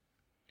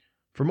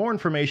For more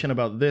information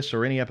about this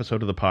or any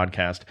episode of the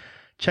podcast,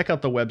 check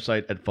out the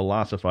website at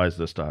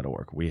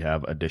philosophizethis.org. We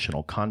have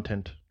additional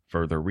content,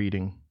 further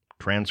reading,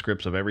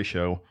 transcripts of every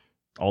show,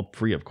 all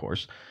free, of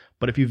course.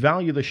 But if you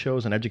value the show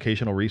as an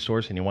educational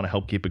resource and you want to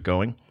help keep it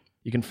going,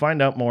 you can find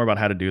out more about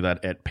how to do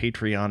that at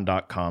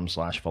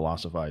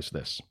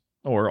patreon.com/philosophizethis.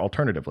 Or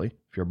alternatively,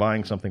 if you're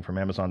buying something from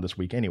Amazon this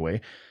week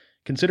anyway,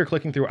 consider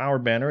clicking through our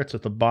banner. It's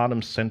at the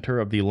bottom center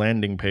of the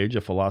landing page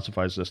of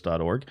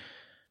philosophizethis.org.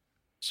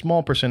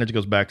 Small percentage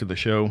goes back to the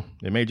show.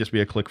 It may just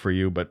be a click for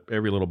you, but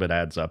every little bit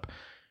adds up.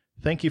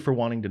 Thank you for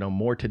wanting to know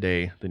more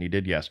today than you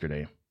did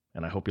yesterday,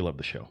 and I hope you love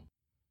the show.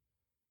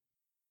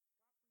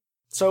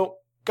 So,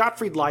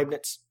 Gottfried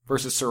Leibniz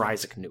versus Sir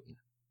Isaac Newton.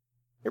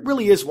 It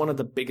really is one of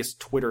the biggest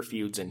Twitter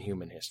feuds in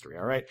human history,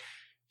 all right?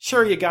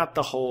 Sure, you got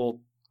the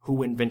whole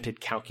who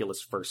invented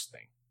calculus first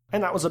thing,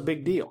 and that was a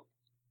big deal.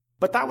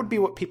 But that would be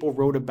what people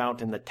wrote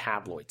about in the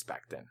tabloids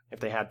back then,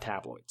 if they had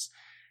tabloids.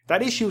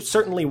 That issue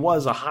certainly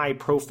was a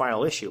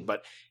high-profile issue,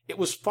 but it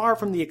was far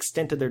from the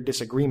extent of their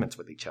disagreements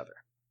with each other.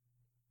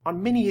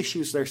 On many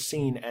issues, they're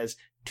seen as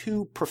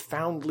two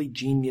profoundly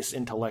genius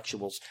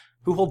intellectuals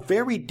who hold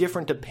very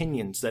different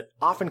opinions that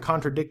often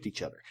contradict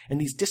each other,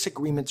 and these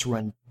disagreements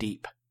run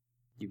deep,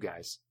 you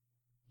guys,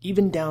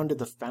 even down to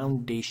the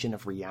foundation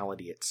of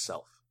reality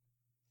itself.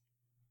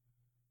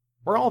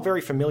 We're all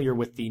very familiar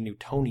with the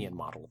Newtonian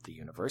model of the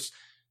universe.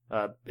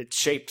 It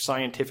shaped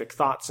scientific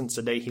thought since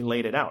the day he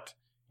laid it out.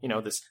 You know,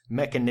 this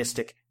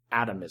mechanistic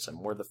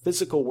atomism, where the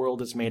physical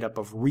world is made up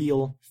of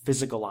real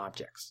physical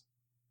objects.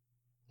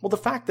 Well, the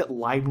fact that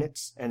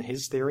Leibniz and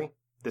his theory,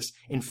 this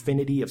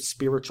infinity of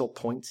spiritual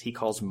points he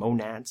calls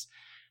monads,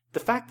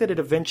 the fact that it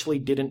eventually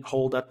didn't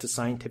hold up to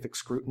scientific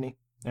scrutiny,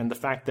 and the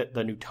fact that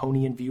the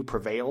Newtonian view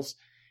prevails,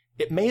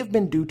 it may have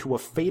been due to a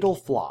fatal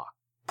flaw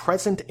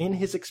present in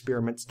his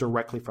experiments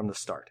directly from the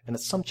start, an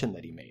assumption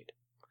that he made.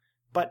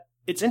 But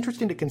it's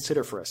interesting to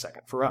consider for a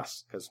second, for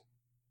us, because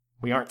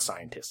we aren't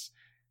scientists,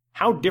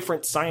 how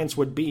different science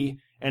would be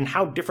and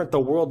how different the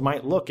world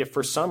might look if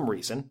for some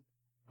reason,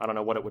 I don't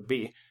know what it would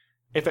be,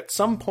 if at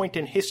some point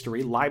in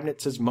history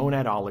Leibniz's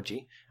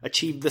monadology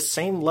achieved the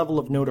same level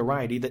of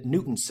notoriety that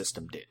Newton's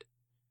system did.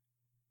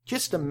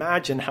 Just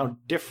imagine how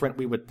different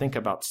we would think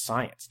about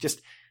science.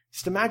 Just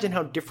imagine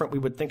how different we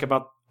would think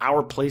about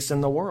our place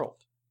in the world.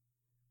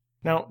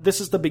 Now,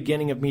 this is the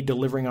beginning of me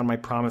delivering on my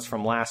promise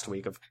from last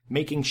week of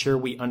making sure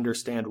we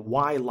understand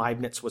why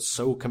Leibniz was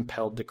so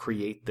compelled to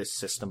create this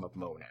system of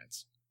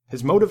monads.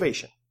 His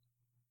motivation.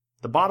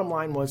 The bottom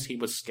line was he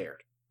was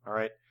scared, all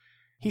right?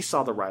 He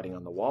saw the writing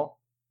on the wall.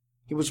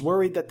 He was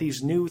worried that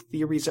these new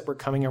theories that were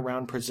coming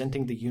around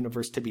presenting the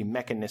universe to be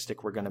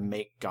mechanistic were going to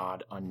make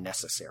God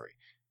unnecessary.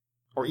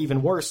 Or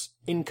even worse,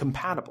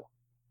 incompatible.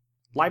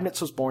 Leibniz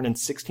was born in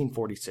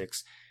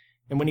 1646,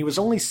 and when he was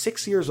only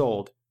 6 years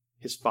old,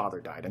 his father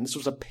died, and this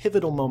was a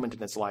pivotal moment in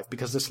his life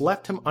because this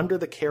left him under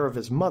the care of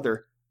his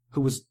mother,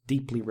 who was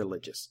deeply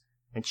religious,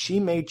 and she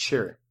made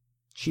sure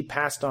she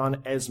passed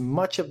on as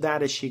much of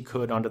that as she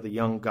could onto the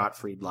young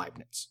Gottfried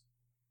Leibniz.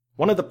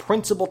 One of the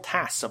principal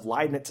tasks of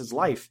Leibniz's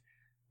life,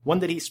 one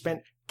that he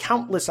spent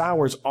countless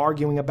hours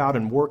arguing about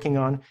and working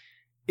on,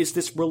 is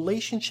this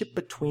relationship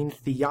between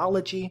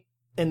theology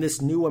and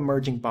this new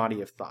emerging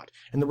body of thought.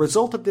 And the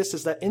result of this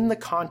is that in the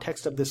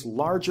context of this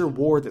larger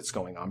war that's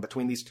going on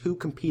between these two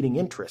competing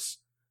interests,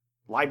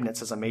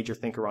 Leibniz is a major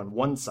thinker on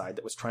one side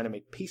that was trying to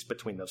make peace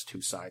between those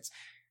two sides.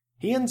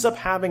 He ends up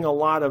having a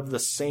lot of the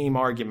same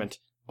argument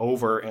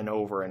over and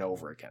over and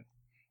over again.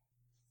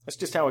 That's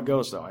just how it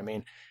goes, though. I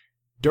mean,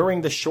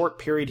 during the short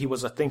period he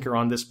was a thinker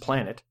on this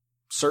planet,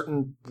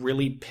 certain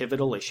really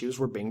pivotal issues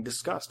were being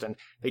discussed, and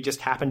they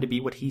just happened to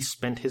be what he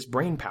spent his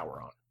brain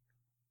power on.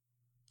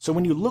 So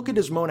when you look at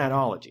his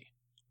monadology,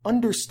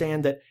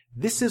 understand that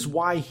this is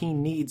why he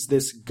needs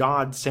this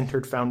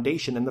God-centered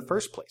foundation in the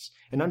first place.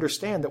 And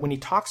understand that when he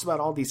talks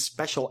about all these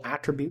special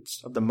attributes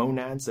of the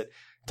monads that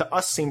to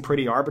us seem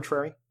pretty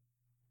arbitrary,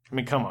 I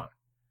mean, come on.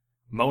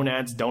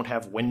 Monads don't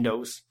have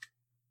windows.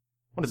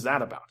 What is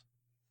that about?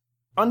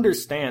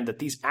 Understand that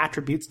these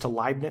attributes to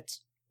Leibniz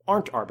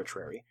aren't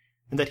arbitrary,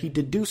 and that he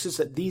deduces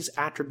that these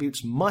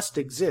attributes must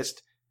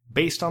exist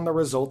based on the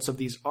results of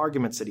these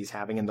arguments that he's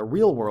having in the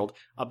real world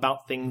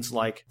about things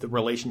like the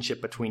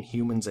relationship between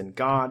humans and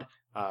God,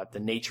 the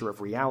nature of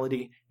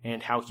reality,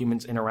 and how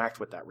humans interact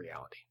with that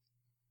reality.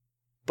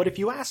 But if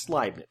you ask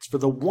Leibniz for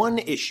the one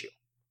issue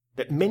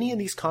that many of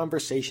these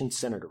conversations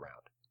centered around,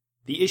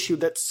 the issue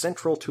that's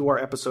central to our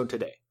episode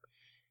today,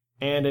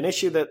 and an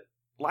issue that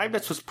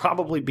Leibniz was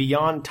probably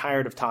beyond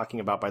tired of talking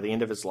about by the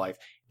end of his life,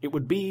 it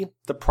would be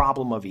the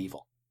problem of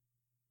evil.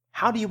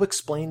 How do you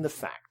explain the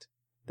fact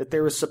that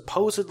there is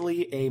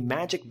supposedly a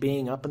magic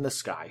being up in the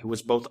sky who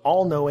is both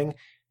all-knowing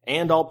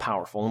and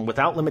all-powerful and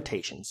without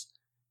limitations?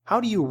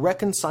 How do you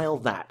reconcile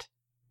that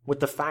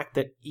with the fact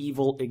that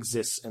evil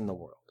exists in the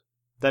world?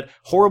 That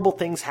horrible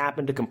things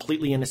happen to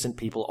completely innocent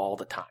people all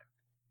the time?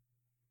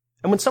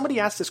 And when somebody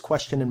asks this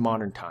question in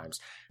modern times,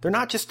 they're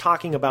not just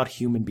talking about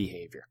human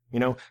behavior.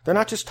 They're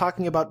not just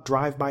talking about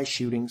drive-by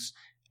shootings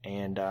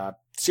and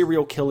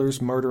serial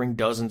killers murdering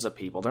dozens of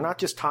people. They're not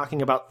just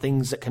talking about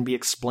things that can be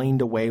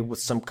explained away with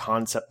some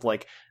concept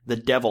like the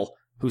devil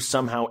who's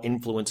somehow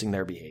influencing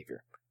their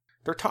behavior.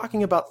 They're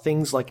talking about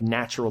things like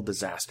natural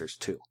disasters,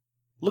 too.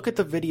 Look at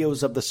the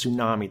videos of the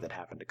tsunami that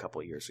happened a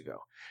couple of years ago.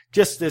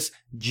 Just this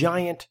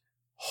giant,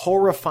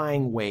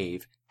 horrifying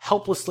wave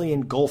helplessly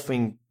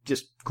engulfing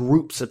just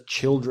groups of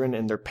children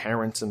and their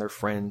parents and their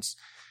friends.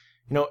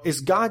 Is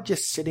God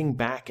just sitting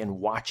back and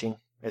watching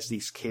as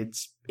these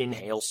kids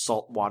inhale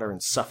salt water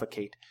and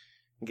suffocate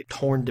and get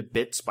torn to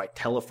bits by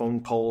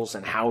telephone poles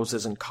and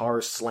houses and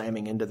cars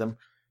slamming into them?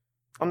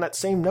 On that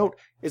same note,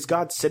 is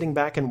God sitting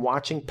back and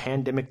watching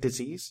pandemic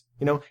disease?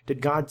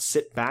 Did God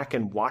sit back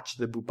and watch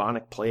the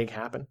bubonic plague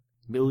happen?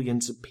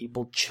 Millions of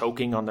people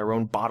choking on their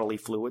own bodily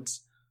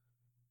fluids?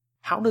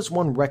 How does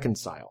one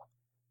reconcile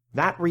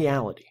that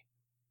reality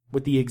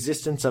with the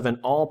existence of an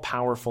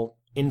all-powerful,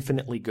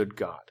 infinitely good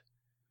God?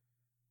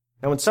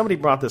 Now, when somebody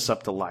brought this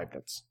up to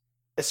Leibniz,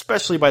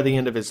 especially by the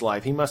end of his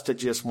life, he must have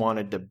just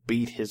wanted to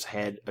beat his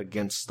head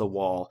against the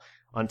wall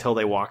until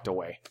they walked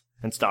away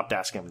and stopped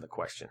asking him the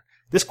question.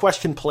 This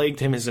question plagued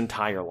him his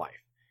entire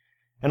life.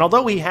 And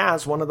although he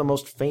has one of the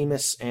most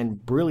famous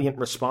and brilliant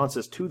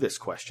responses to this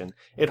question,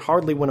 it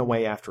hardly went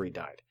away after he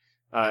died.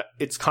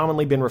 It's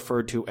commonly been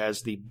referred to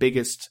as the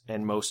biggest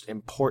and most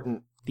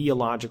important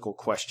theological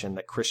question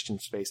that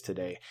Christians face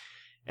today.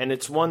 And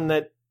it's one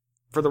that,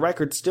 for the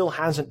record, still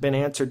hasn't been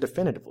answered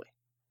definitively.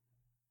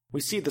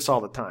 We see this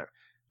all the time.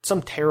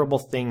 Some terrible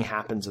thing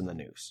happens in the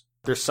news.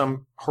 There's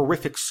some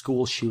horrific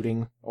school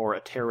shooting or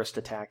a terrorist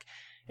attack,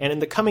 and in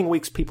the coming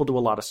weeks, people do a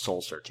lot of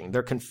soul-searching.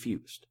 They're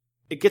confused.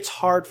 It gets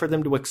hard for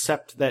them to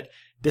accept that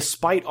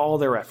despite all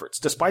their efforts,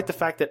 despite the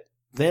fact that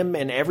them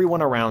and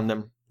everyone around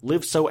them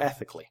live so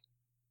ethically,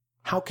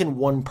 how can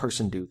one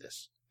person do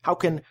this? How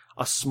can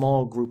a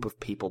small group of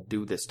people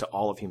do this to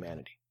all of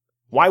humanity?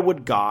 Why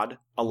would God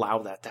allow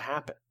that to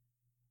happen?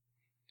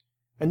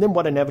 And then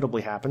what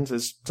inevitably happens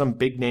is some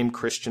big-name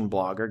Christian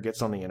blogger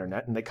gets on the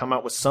internet and they come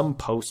out with some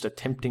post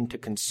attempting to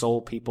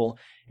console people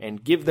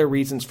and give their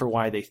reasons for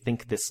why they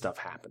think this stuff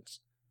happens.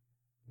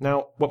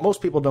 Now, what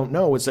most people don't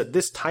know is that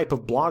this type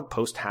of blog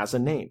post has a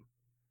name.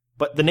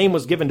 But the name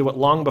was given to it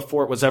long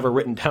before it was ever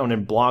written down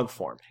in blog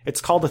form.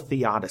 It's called a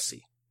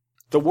theodicy.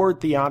 The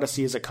word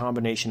theodicy is a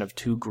combination of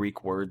two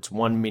Greek words,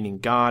 one meaning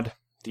God,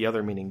 the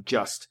other meaning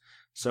just.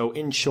 So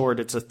in short,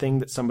 it's a thing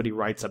that somebody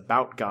writes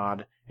about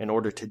God in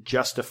order to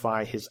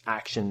justify his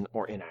action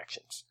or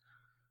inactions.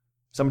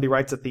 Somebody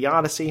writes a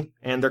theodicy,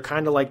 and they're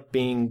kind of like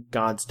being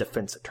God's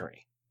defense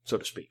attorney, so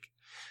to speak.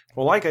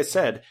 Well, like I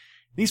said,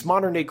 these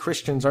modern-day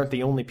Christians aren't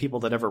the only people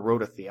that ever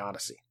wrote a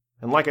theodicy.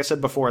 And like I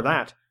said before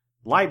that,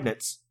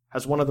 Leibniz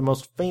has one of the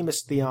most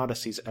famous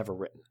theodicies ever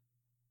written.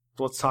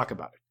 So let's talk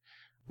about it.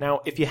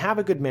 Now, if you have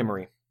a good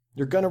memory,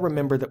 you're going to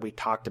remember that we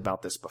talked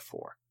about this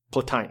before.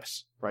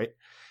 Plotinus, right?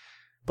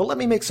 But let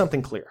me make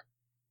something clear.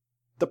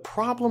 The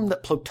problem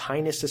that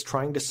Plotinus is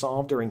trying to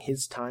solve during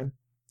his time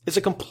is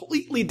a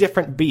completely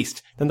different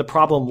beast than the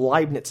problem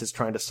Leibniz is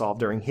trying to solve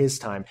during his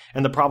time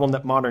and the problem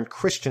that modern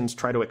Christians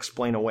try to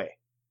explain away.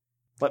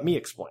 Let me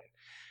explain.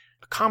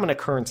 A common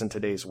occurrence in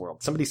today's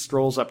world. Somebody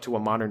strolls up to a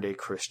modern-day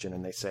Christian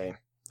and they say,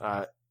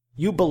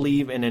 you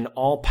believe in an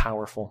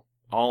all-powerful,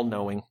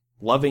 all-knowing,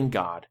 loving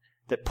God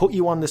that put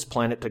you on this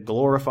planet to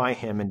glorify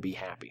him and be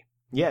happy.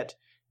 Yet,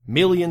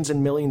 millions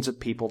and millions of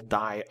people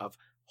die of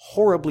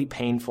horribly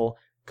painful,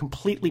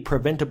 completely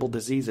preventable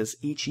diseases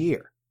each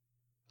year.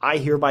 I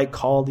hereby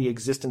call the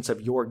existence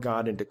of your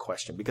God into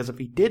question, because if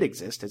he did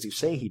exist, as you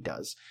say he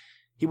does,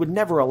 he would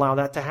never allow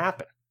that to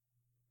happen.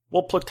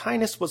 Well,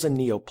 Plotinus was a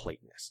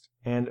Neoplatonist,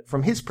 and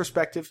from his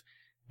perspective,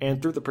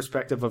 and through the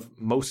perspective of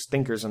most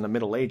thinkers in the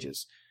Middle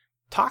Ages,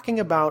 talking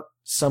about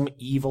some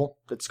evil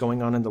that's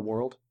going on in the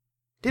world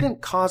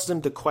didn't cause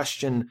them to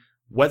question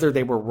whether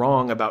they were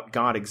wrong about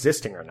God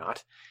existing or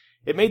not.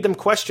 It made them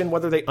question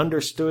whether they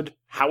understood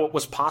how it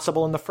was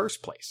possible in the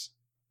first place.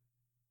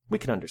 We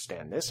can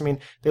understand this. I mean,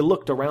 they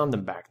looked around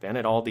them back then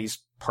at all these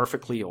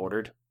perfectly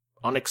ordered,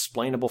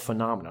 unexplainable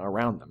phenomena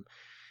around them.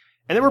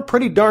 And they were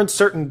pretty darn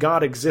certain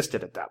God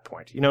existed at that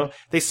point.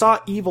 They saw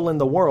evil in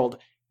the world,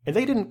 and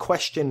they didn't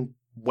question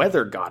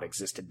whether God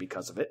existed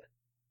because of it.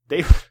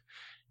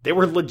 They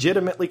were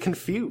legitimately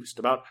confused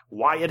about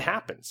why it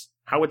happens,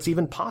 how it's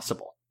even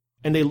possible.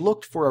 And they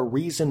looked for a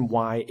reason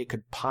why it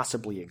could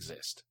possibly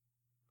exist.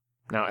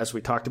 Now, as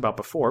we talked about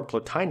before,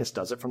 Plotinus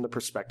does it from the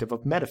perspective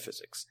of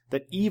metaphysics,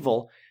 that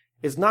evil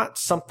is not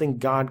something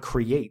God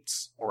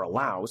creates or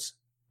allows,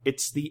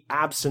 it's the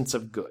absence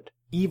of good.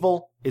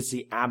 Evil is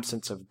the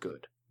absence of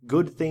good.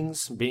 Good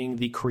things being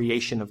the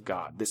creation of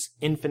God, this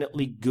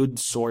infinitely good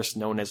source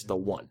known as the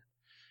One.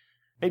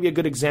 Maybe a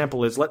good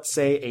example is, let's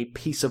say a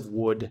piece of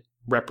wood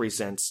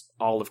represents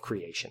all of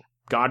creation.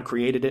 God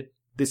created it.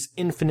 This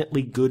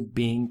infinitely good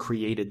being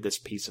created this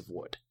piece of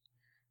wood.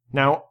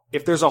 Now,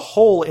 if there's a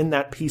hole in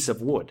that piece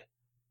of wood,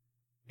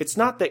 it's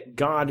not that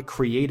God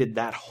created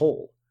that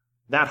hole.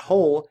 That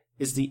hole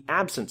is the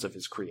absence of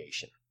his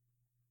creation.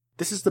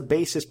 This is the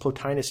basis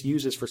Plotinus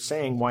uses for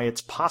saying why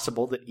it's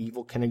possible that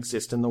evil can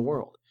exist in the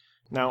world.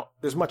 Now,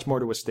 there's much more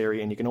to his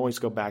theory, and you can always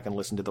go back and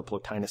listen to the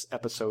Plotinus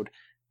episode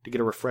to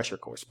get a refresher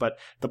course. But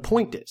the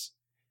point is,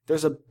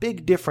 there's a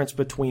big difference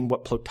between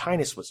what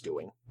Plotinus was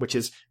doing, which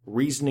is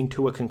reasoning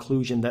to a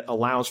conclusion that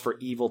allows for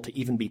evil to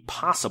even be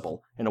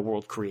possible in a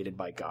world created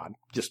by God,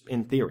 just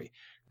in theory.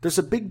 There's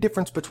a big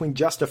difference between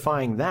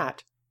justifying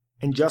that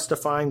and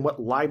justifying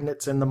what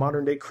Leibniz and the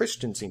modern-day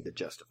Christians seem to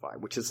justify,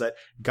 which is that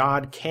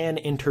God can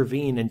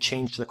intervene and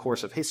change the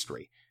course of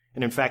history.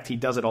 And in fact, he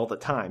does it all the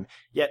time,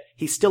 yet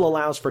he still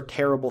allows for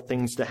terrible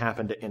things to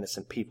happen to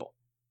innocent people.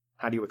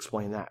 How do you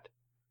explain that?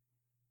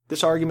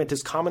 This argument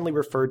is commonly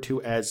referred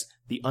to as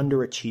the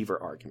underachiever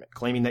argument,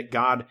 claiming that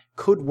God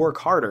could work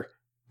harder,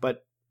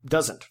 but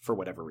doesn't for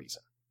whatever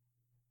reason.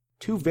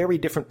 Two very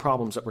different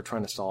problems that we're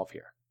trying to solve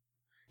here.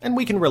 And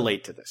we can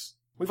relate to this.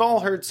 We've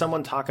all heard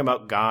someone talk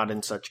about God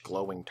in such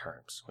glowing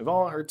terms. We've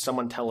all heard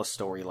someone tell a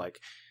story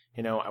like,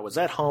 I was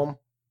at home,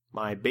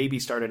 my baby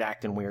started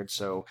acting weird,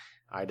 so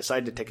I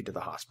decided to take it to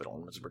the hospital.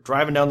 And as we're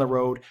driving down the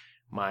road,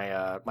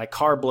 my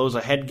car blows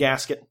a head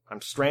gasket.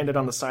 I'm stranded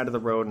on the side of the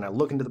road, and I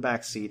look into the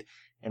back seat,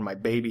 and my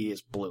baby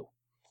is blue.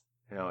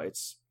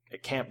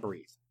 It can't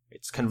breathe.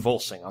 It's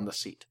convulsing on the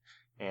seat.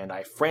 And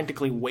I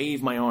frantically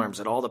wave my arms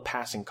at all the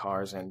passing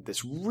cars, and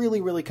this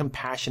really, really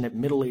compassionate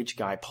middle-aged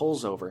guy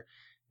pulls over,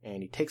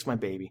 and he takes my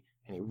baby,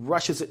 and he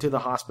rushes it to the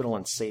hospital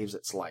and saves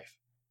its life.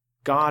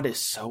 God is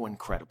so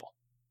incredible.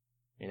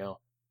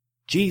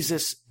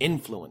 Jesus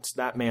influenced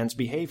that man's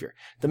behavior.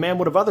 The man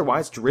would have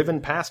otherwise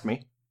driven past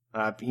me.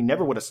 He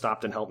never would have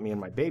stopped and helped me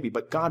and my baby,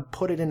 but God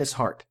put it in his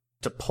heart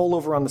to pull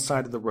over on the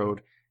side of the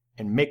road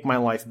and make my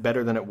life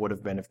better than it would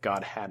have been if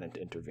God hadn't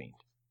intervened.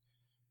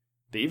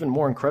 The even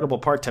more incredible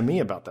part to me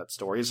about that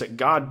story is that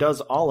God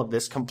does all of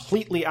this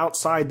completely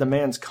outside the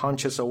man's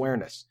conscious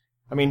awareness.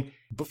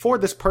 Before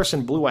this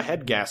person blew a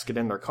head gasket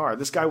in their car,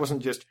 this guy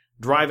wasn't just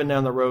driving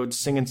down the road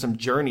singing some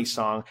Journey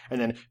song,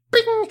 and then,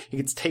 bing, he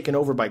gets taken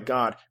over by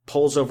God,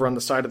 pulls over on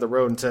the side of the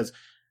road and says,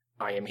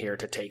 I am here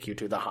to take you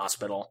to the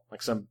hospital,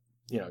 like some,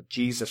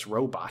 Jesus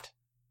robot.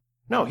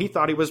 No, he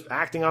thought he was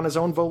acting on his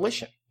own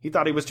volition. He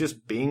thought he was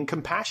just being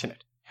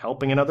compassionate,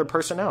 helping another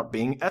person out,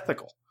 being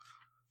ethical.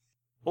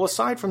 Well,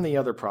 aside from the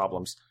other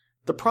problems,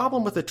 the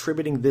problem with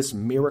attributing this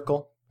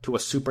miracle to a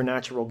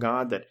supernatural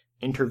God that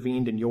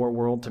intervened in your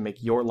world to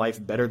make your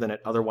life better than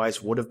it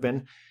otherwise would have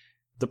been,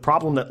 the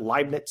problem that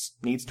Leibniz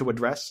needs to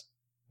address,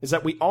 is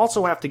that we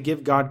also have to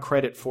give God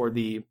credit for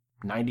the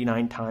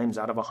 99 times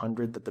out of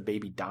 100 that the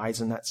baby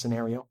dies in that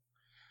scenario.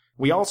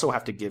 We also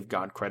have to give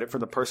God credit for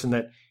the person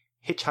that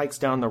hitchhikes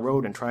down the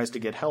road and tries to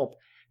get help,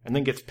 and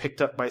then gets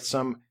picked up by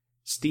some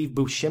Steve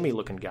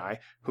Buscemi-looking guy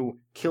who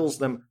kills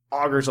them,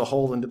 augers a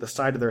hole into the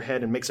side of their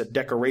head, and makes a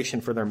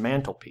decoration for their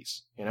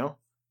mantelpiece,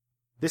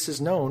 This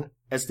is known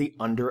as the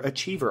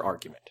underachiever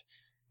argument.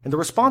 And the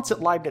response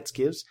that Leibniz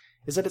gives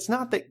is that it's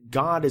not that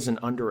God is an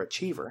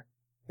underachiever,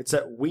 it's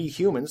that we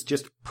humans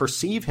just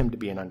perceive him to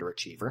be an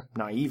underachiever,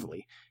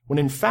 naively, when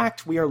in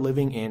fact we are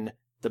living in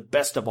the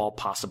best of all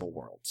possible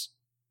worlds.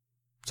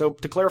 So,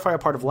 to clarify a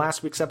part of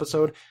last week's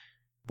episode,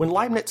 when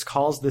Leibniz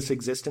calls this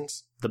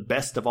existence the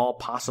best of all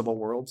possible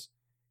worlds,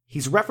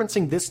 he's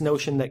referencing this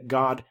notion that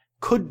God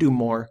could do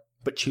more,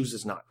 but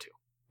chooses not to.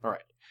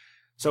 Alright,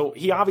 so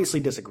he obviously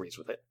disagrees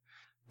with it,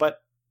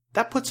 but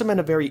that puts him in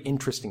a very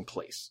interesting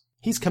place.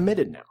 He's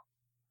committed now.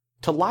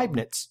 To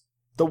Leibniz,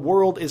 the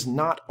world is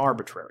not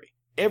arbitrary.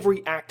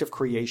 Every act of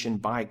creation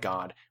by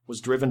God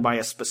was driven by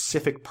a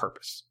specific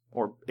purpose,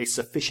 or a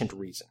sufficient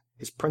reason.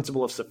 His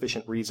principle of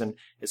sufficient reason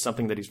is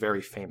something that he's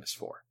very famous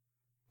for.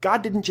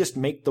 God didn't just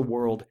make the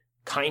world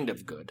kind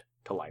of good,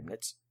 to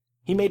Leibniz.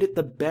 He made it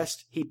the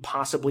best he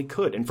possibly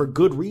could, and for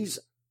good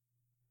reason.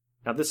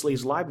 Now this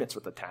leaves Leibniz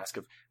with the task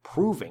of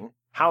proving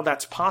how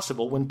that's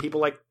possible when people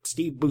like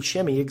Steve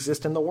Buscemi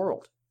exist in the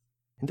world.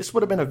 And this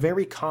would have been a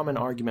very common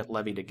argument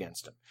levied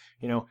against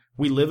him.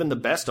 We live in the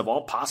best of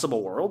all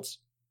possible worlds?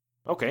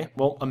 Okay,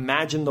 well,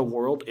 imagine the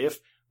world if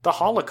the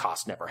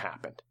Holocaust never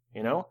happened,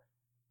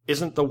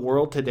 Isn't the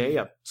world today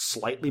a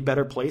slightly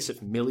better place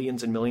if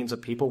millions and millions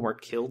of people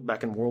weren't killed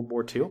back in World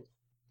War II?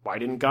 Why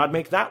didn't God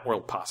make that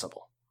world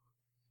possible?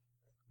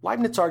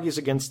 Leibniz argues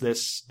against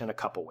this in a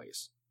couple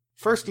ways.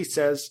 First, he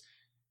says,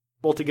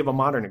 well, to give a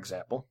modern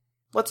example,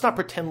 let's not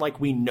pretend like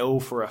we know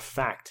for a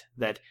fact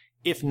that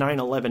if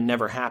 9/11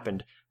 never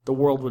happened, the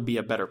world would be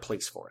a better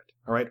place for it.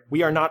 All right?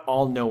 We are not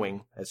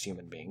all-knowing as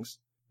human beings,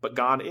 but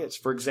God is.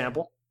 For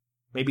example,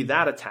 maybe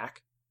that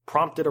attack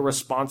prompted a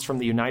response from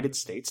the United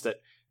States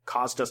that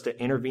caused us to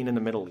intervene in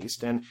the Middle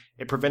East, and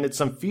it prevented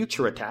some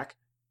future attack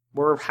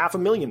where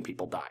 500,000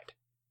 people died.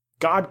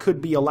 God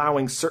could be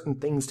allowing certain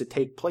things to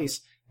take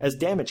place as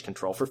damage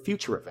control for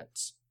future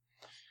events.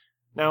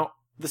 Now,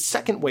 the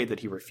second way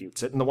that he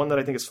refutes it, and the one that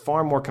I think is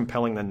far more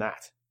compelling than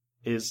that,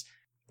 is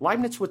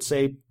Leibniz would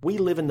say we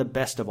live in the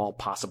best of all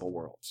possible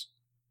worlds.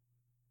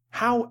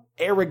 How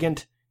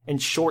arrogant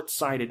and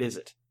short-sighted is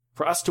it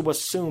for us to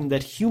assume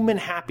that human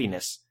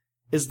happiness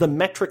is the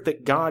metric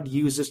that God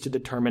uses to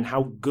determine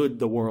how good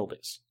the world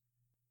is?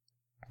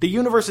 The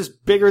universe is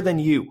bigger than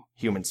you,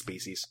 human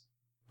species.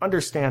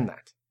 Understand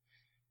that.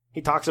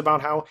 He talks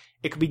about how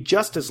it could be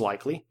just as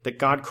likely that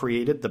God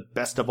created the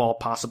best of all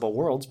possible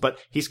worlds, but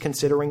he's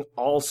considering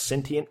all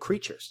sentient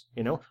creatures,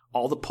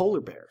 all the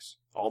polar bears,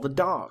 all the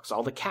dogs,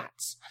 all the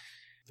cats.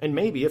 And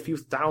maybe a few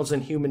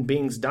thousand human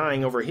beings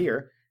dying over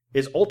here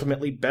is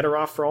ultimately better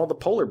off for all the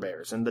polar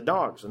bears and the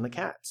dogs and the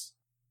cats.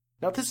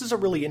 Now, this is a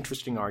really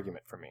interesting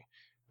argument for me.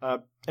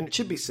 And it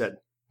should be said,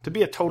 to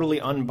be a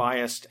totally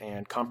unbiased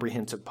and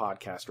comprehensive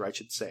podcaster, I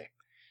should say,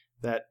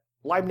 that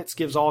Leibniz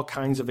gives all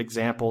kinds of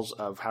examples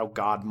of how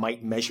God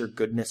might measure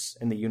goodness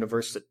in the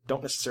universe that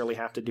don't necessarily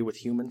have to do with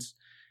humans.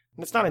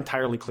 And it's not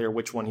entirely clear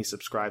which one he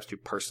subscribes to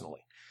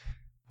personally.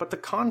 But the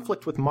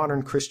conflict with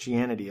modern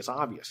Christianity is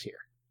obvious here.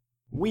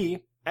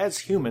 We, as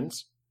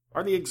humans,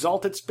 are the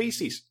exalted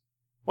species.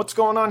 What's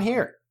going on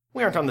here?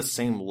 We aren't on the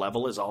same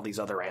level as all these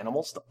other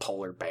animals, the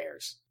polar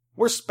bears.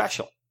 We're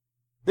special.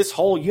 This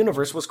whole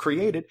universe was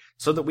created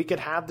so that we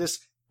could have this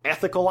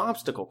ethical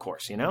obstacle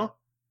course, Not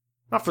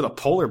for the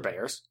polar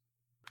bears.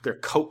 Their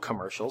Coke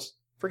commercials.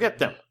 Forget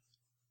them.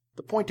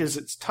 The point is,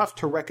 it's tough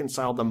to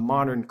reconcile the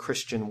modern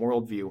Christian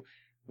worldview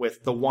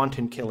with the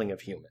wanton killing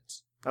of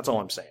humans. That's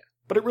all I'm saying.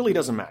 But it really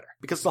doesn't matter,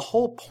 because the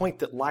whole point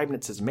that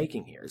Leibniz is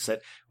making here is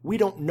that we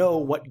don't know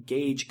what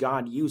gauge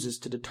God uses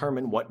to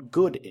determine what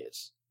good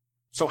is.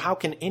 So how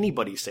can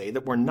anybody say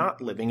that we're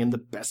not living in the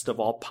best of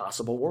all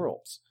possible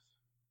worlds?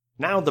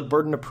 Now the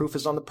burden of proof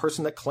is on the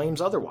person that claims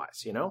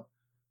otherwise,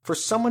 For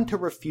someone to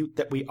refute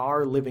that we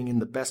are living in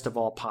the best of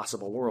all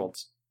possible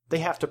worlds, they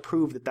have to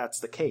prove that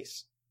that's the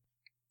case.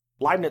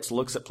 Leibniz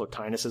looks at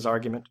Plotinus's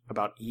argument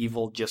about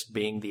evil just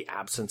being the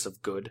absence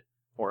of good,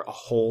 or a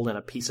hole in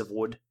a piece of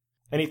wood,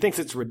 and he thinks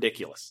it's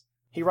ridiculous.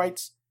 He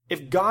writes,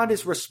 if God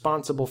is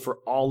responsible for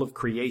all of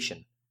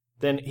creation,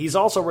 then he's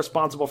also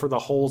responsible for the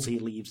holes he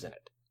leaves in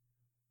it.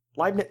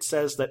 Leibniz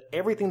says that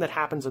everything that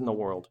happens in the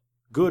world,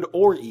 good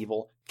or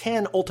evil,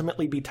 can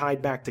ultimately be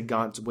tied back to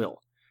God's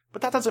will.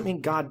 But that doesn't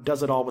mean God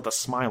does it all with a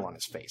smile on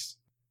his face.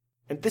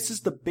 And this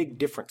is the big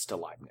difference to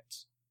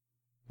Leibniz.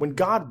 When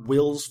God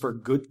wills for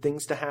good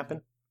things to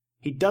happen,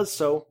 he does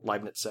so,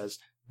 Leibniz says,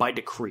 by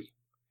decree.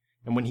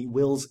 And when he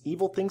wills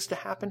evil things to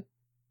happen,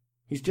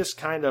 he's just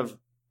kind of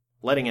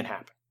letting it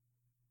happen.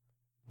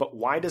 But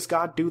why does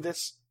God do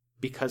this?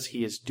 Because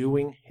he is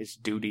doing his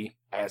duty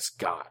as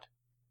God.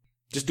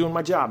 Just doing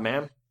my job,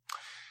 man.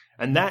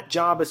 And that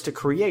job is to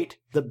create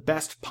the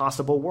best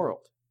possible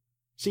world.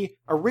 See,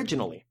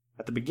 originally,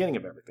 at the beginning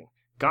of everything,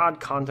 God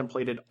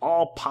contemplated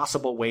all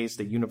possible ways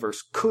the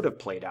universe could have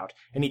played out,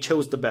 and he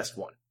chose the best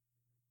one.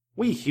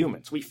 We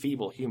humans, we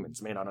feeble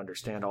humans, may not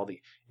understand all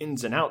the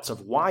ins and outs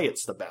of why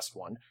it's the best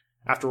one.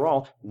 After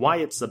all, why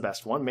it's the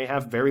best one may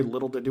have very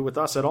little to do with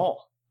us at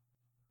all.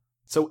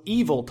 So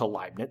evil, to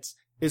Leibniz,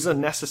 is a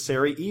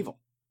necessary evil.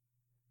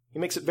 He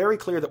makes it very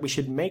clear that we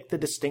should make the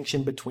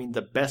distinction between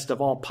the best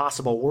of all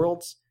possible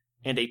worlds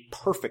and a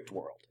perfect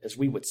world, as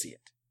we would see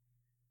it.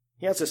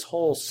 He has this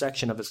whole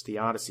section of his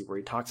Theodicy where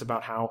he talks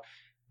about how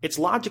it's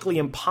logically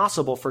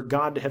impossible for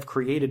God to have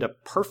created a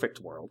perfect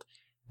world,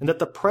 and that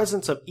the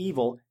presence of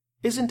evil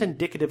isn't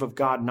indicative of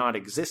God not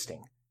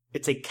existing.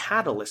 It's a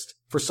catalyst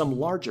for some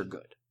larger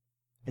good.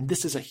 And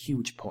this is a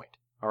huge point,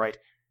 all right?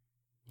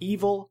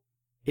 Evil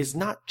is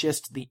not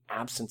just the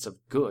absence of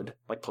good,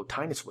 like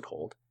Plotinus would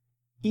hold.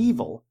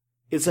 Evil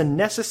is a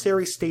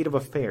necessary state of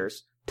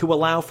affairs to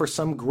allow for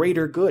some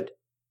greater good.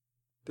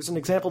 There's an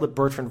example that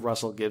Bertrand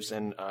Russell gives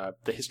in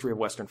The History of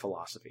Western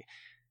Philosophy,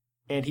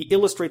 and he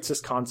illustrates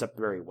this concept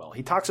very well.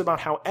 He talks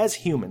about how, as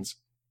humans,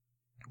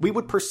 we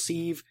would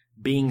perceive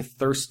being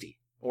thirsty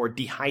or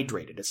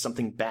dehydrated as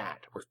something bad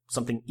or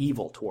something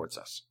evil towards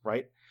us,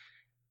 right?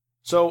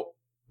 So,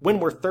 when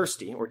we're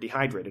thirsty or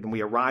dehydrated and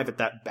we arrive at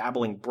that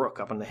babbling brook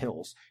up in the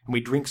hills and we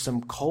drink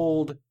some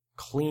cold,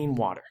 clean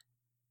water,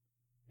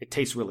 it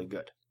tastes really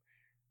good.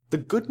 The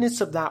goodness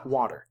of that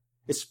water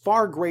is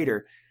far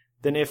greater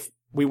than if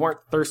we weren't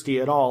thirsty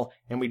at all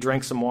and we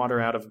drank some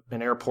water out of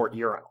an airport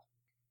urinal.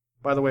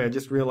 By the way, I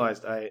just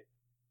realized I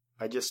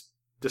just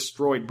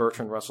destroyed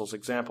Bertrand Russell's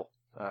example.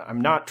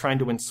 I'm not trying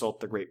to insult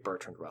the great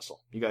Bertrand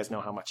Russell. You guys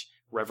know how much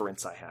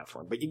reverence I have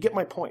for him. But you get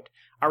my point.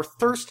 Our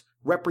thirst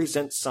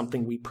represents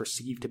something we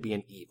perceive to be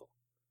an evil.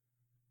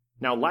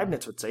 Now,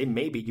 Leibniz would say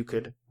maybe you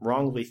could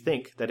wrongly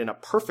think that in a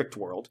perfect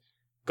world,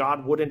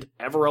 God wouldn't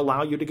ever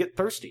allow you to get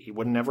thirsty. He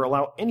wouldn't ever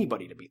allow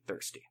anybody to be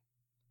thirsty.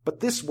 But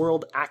this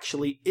world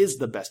actually is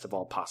the best of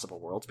all possible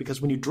worlds,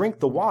 because when you drink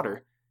the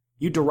water,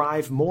 you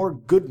derive more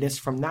goodness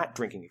from that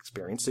drinking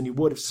experience than you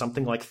would if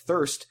something like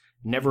thirst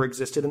never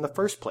existed in the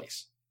first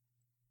place.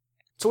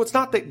 So it's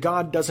not that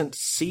God doesn't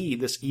see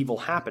this evil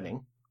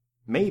happening.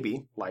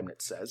 Maybe,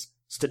 Leibniz says,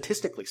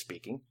 statistically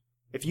speaking,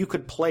 if you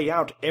could play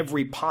out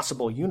every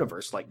possible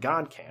universe like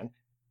God can,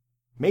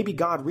 maybe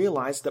God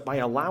realized that by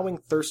allowing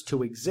thirst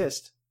to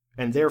exist,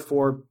 and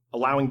therefore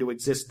allowing to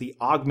exist the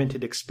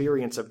augmented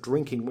experience of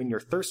drinking when you're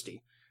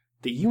thirsty,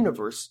 the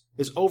universe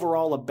is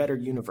overall a better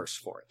universe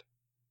for it.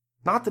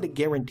 Not that it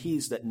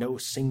guarantees that no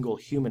single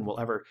human will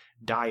ever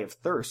die of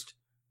thirst,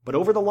 but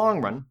over the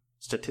long run,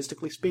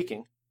 statistically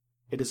speaking,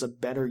 it is a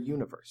better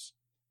universe.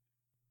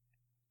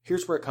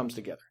 Here's where it comes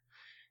together.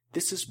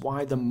 This is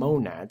why the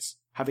monads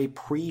have a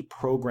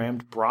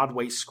pre-programmed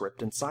Broadway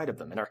script inside of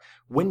them and are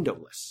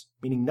windowless,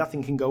 meaning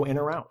nothing can go in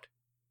or out.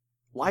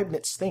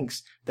 Leibniz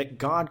thinks that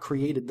God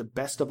created the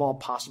best of all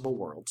possible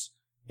worlds,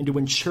 and to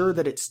ensure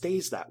that it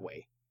stays that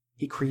way,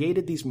 he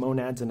created these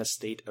monads in a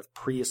state of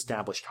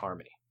pre-established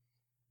harmony.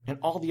 And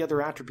all the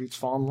other attributes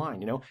fall in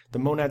line. The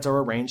monads are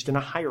arranged in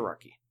a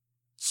hierarchy.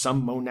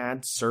 Some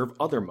monads serve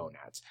other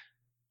monads.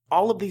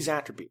 All of these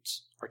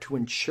attributes are to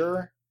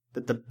ensure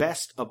that the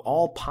best of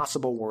all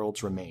possible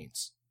worlds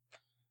remains.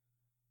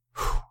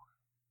 Whew.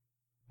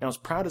 Now, as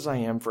proud as I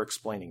am for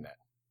explaining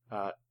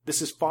that,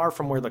 this is far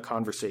from where the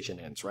conversation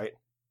ends, right?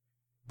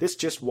 This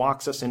just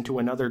walks us into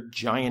another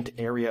giant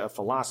area of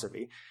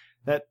philosophy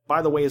that,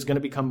 by the way, is going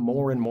to become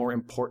more and more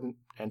important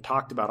and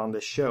talked about on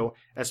this show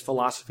as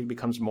philosophy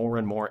becomes more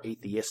and more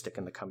atheistic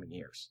in the coming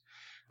years.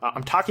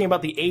 I'm talking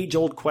about the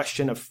age-old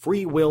question of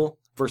free will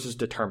versus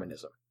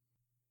determinism.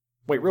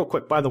 Wait, real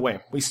quick, by the way,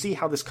 we see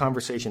how this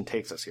conversation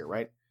takes us here,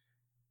 right?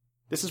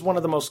 This is one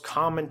of the most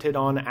commented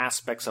on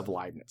aspects of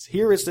Leibniz.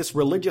 Here is this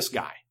religious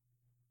guy,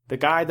 the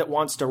guy that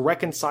wants to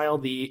reconcile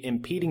the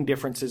impeding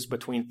differences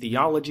between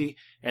theology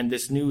and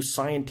this new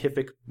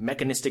scientific,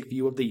 mechanistic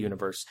view of the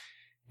universe,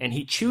 and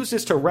he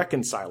chooses to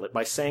reconcile it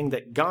by saying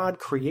that God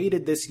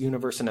created this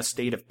universe in a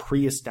state of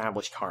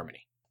pre-established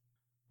harmony.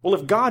 Well,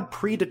 if God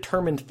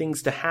predetermined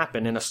things to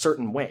happen in a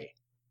certain way,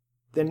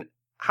 then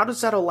how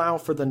does that allow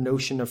for the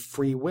notion of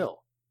free will?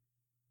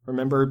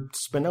 Remember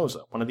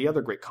Spinoza, one of the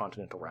other great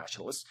continental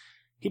rationalists.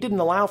 He didn't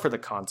allow for the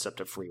concept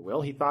of free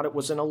will. He thought it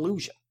was an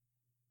illusion.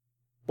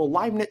 Well,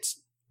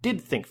 Leibniz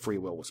did think free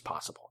will was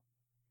possible.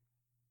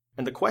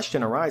 And the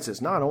question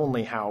arises not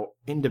only how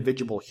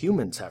individual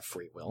humans have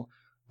free will,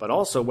 but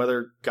also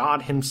whether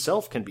God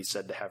himself can be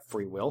said to have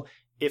free will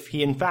if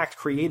he in fact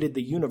created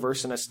the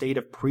universe in a state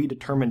of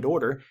predetermined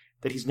order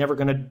that he's never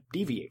going to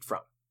deviate from,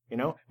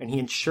 and he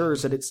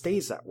ensures that it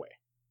stays that way.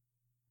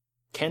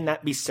 Can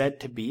that be said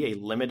to be a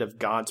limit of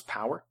God's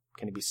power?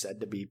 Can he be said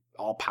to be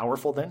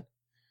all-powerful then?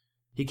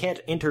 He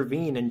can't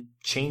intervene and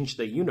change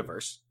the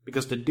universe,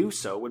 because to do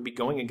so would be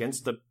going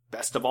against the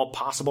best of all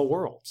possible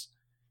worlds.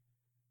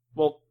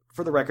 Well,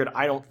 for the record,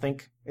 I don't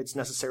think it's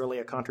necessarily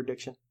a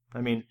contradiction. I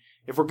mean,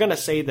 if we're going to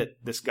say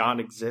that this God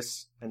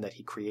exists and that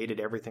he created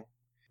everything,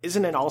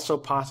 isn't it also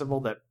possible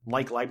that,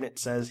 like Leibniz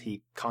says,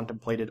 he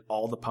contemplated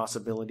all the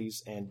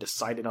possibilities and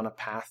decided on a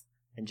path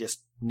and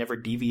just never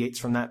deviates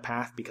from that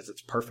path because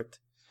it's perfect?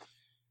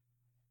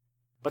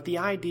 But the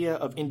idea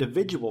of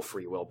individual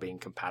free will being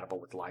compatible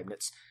with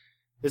Leibniz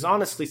is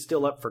honestly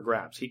still up for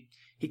grabs.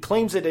 He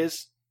claims it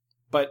is,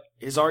 but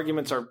his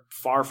arguments are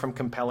far from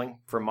compelling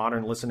for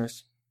modern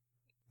listeners.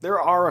 There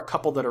are a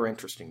couple that are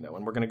interesting, though,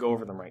 and we're going to go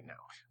over them right now.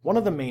 One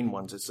of the main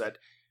ones is that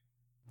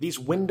these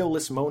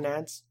windowless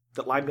monads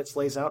that Leibniz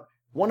lays out,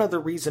 one other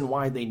reason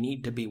why they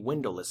need to be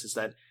windowless is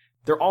that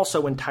they're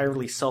also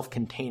entirely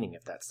self-containing,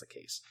 if that's the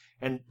case.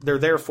 And they're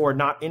therefore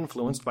not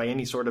influenced by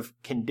any sort of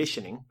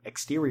conditioning,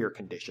 exterior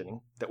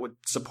conditioning, that would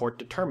support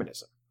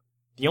determinism.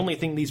 The only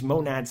thing these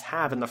monads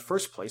have in the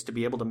first place to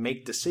be able to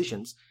make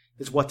decisions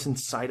is what's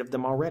inside of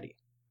them already.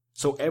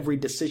 So every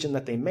decision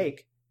that they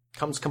make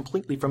comes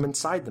completely from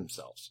inside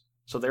themselves.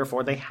 So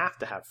therefore they have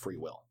to have free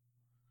will.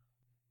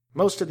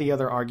 Most of the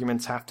other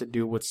arguments have to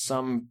do with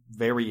some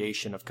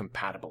variation of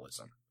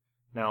compatibilism.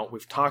 Now,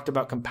 we've talked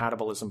about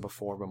compatibilism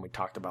before when we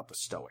talked about the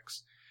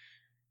Stoics.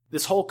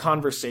 This whole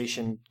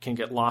conversation can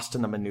get lost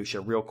in the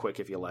minutiae real quick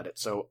if you let it.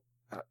 So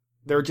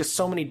there are just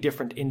so many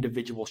different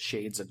individual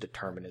shades of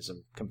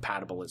determinism,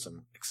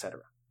 compatibilism,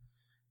 etc.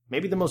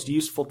 Maybe the most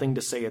useful thing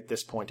to say at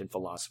this point in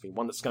philosophy,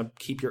 one that's going to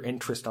keep your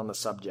interest on the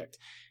subject,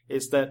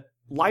 is that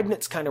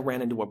Leibniz kind of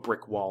ran into a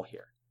brick wall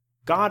here.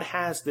 God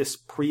has this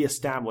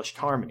pre-established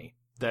harmony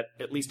that,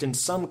 at least in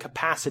some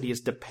capacity, is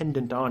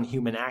dependent on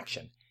human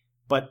action,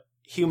 but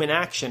human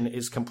action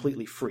is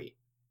completely free.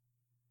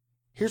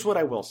 Here's what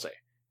I will say.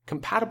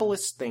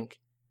 Compatibilists think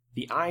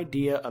the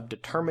idea of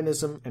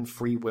determinism and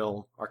free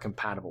will are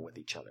compatible with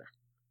each other.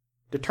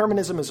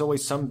 Determinism is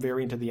always some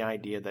variant of the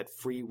idea that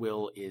free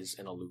will is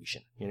an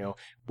illusion.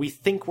 We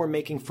think we're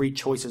making free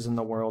choices in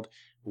the world,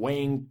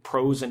 weighing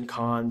pros and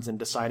cons and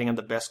deciding on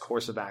the best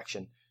course of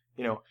action.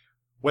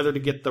 Whether to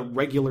get the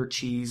regular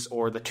cheese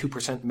or the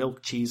 2%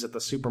 milk cheese at the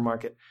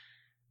supermarket.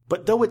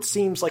 But though it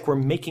seems like we're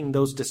making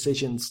those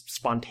decisions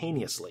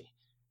spontaneously,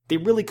 they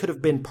really could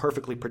have been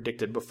perfectly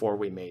predicted before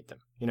we made them.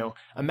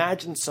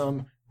 Imagine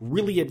some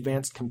really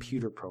advanced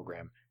computer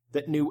program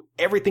that knew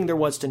everything there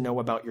was to know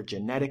about your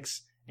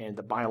genetics and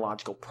the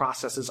biological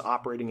processes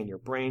operating in your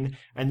brain,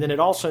 and then it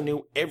also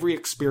knew every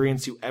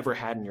experience you ever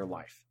had in your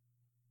life.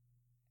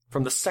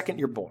 From the second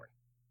you're born,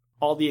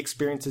 all the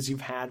experiences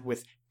you've had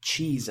with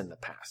cheese in the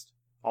past,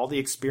 all the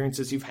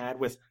experiences you've had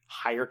with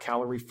higher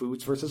calorie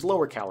foods versus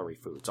lower calorie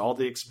foods, all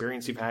the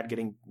experience you've had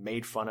getting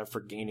made fun of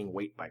for gaining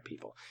weight by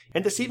people.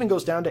 And this even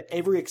goes down to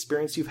every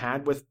experience you've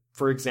had with,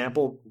 for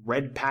example,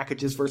 red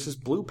packages versus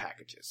blue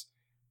packages.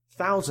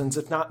 Thousands,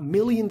 if not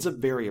millions of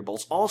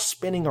variables all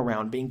spinning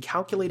around being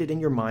calculated in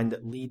your mind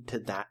that lead to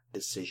that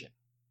decision.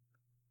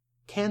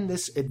 can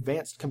this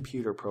advanced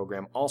computer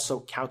program also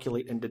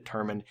calculate and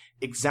determine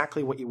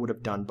exactly what you would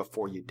have done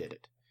before you did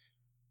it?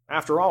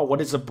 After all, what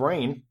is a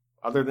brain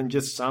other than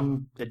just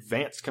some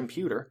advanced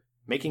computer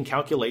making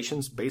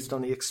calculations based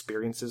on the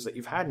experiences that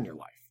you've had in your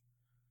life?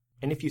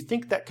 And if you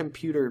think that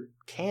computer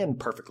can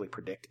perfectly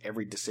predict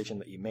every decision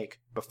that you make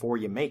before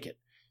you make it,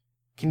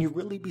 can you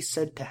really be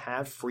said to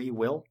have free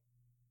will?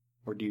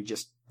 Or do you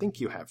just think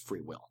you have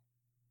free will?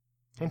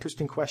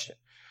 Interesting question.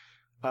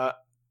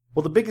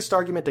 Well, the biggest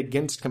argument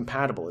against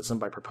compatibilism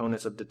by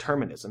proponents of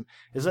determinism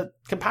is that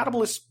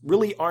compatibilists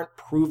really aren't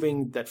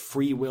proving that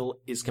free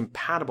will is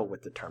compatible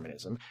with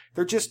determinism.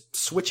 They're just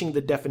switching the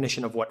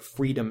definition of what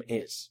freedom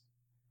is.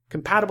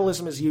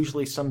 Compatibilism is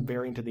usually some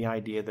variant of the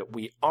idea that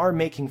we are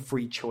making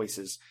free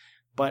choices,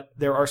 but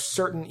there are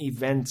certain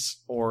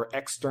events or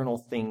external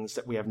things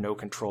that we have no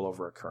control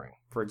over occurring.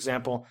 For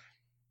example,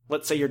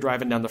 let's say you're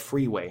driving down the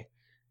freeway.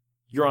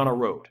 You're on a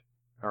road,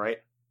 all right?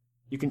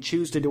 You can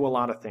choose to do a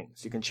lot of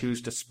things. You can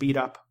choose to speed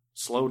up,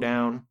 slow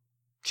down,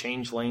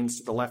 change lanes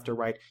to the left or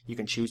right. You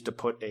can choose to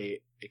put a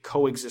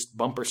coexist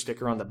bumper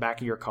sticker on the back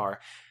of your car.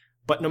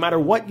 But no matter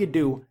what you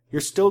do, you're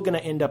still going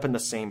to end up in the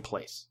same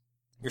place.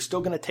 You're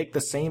still going to take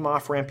the same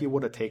off-ramp you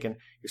would have taken.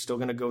 You're still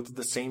going to go through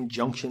the same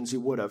junctions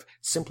you would have,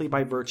 simply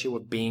by virtue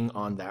of being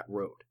on that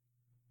road.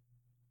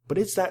 But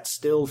is that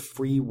still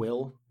free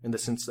will in the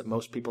sense that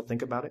most people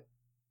think about it?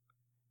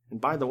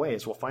 And by the way,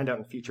 as we'll find out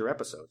in future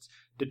episodes,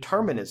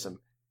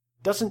 determinism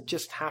doesn't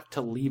just have to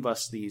leave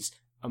us these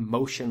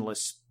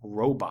emotionless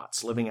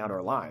robots living out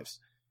our lives.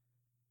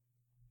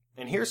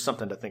 And here's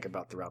something to think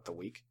about throughout the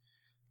week.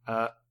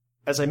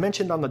 As I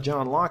mentioned on the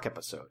John Locke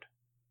episode,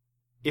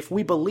 if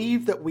we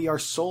believe that we are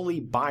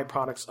solely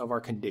byproducts of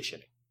our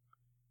conditioning,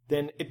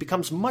 then it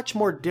becomes much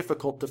more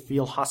difficult to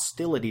feel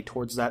hostility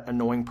towards that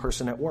annoying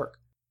person at work,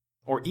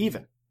 or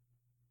even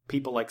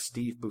people like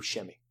Steve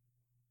Buscemi.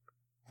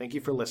 Thank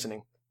you for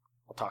listening.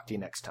 I'll talk to you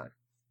next time.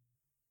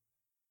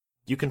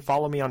 You can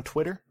follow me on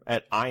Twitter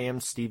at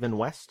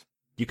 @IamStephenWest.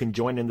 You can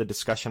join in the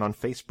discussion on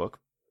Facebook.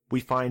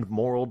 We find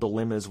moral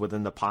dilemmas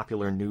within the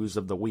popular news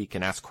of the week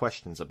and ask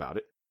questions about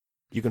it.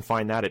 You can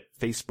find that at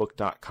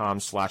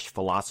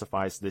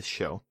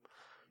facebook.com/philosophizethisshow.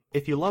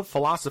 If you love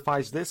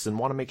Philosophize This and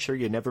want to make sure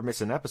you never miss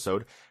an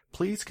episode,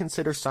 please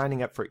consider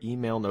signing up for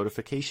email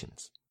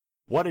notifications.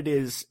 What it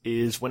is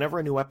whenever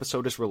a new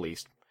episode is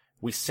released,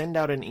 we send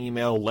out an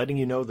email letting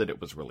you know that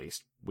it was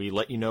released. We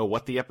let you know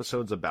what the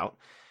episode's about.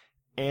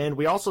 And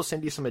we also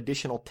send you some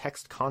additional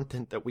text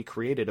content that we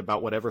created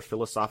about whatever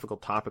philosophical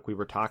topic we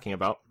were talking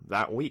about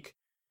that week.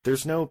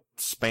 There's no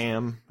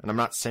spam, and I'm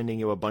not sending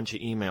you a bunch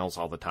of emails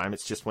all the time.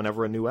 It's just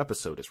whenever a new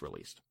episode is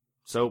released.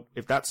 So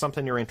if that's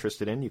something you're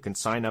interested in, you can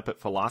sign up at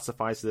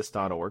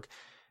philosophizethis.org.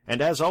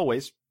 And as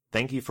always,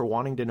 thank you for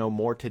wanting to know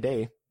more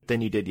today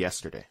than you did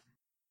yesterday.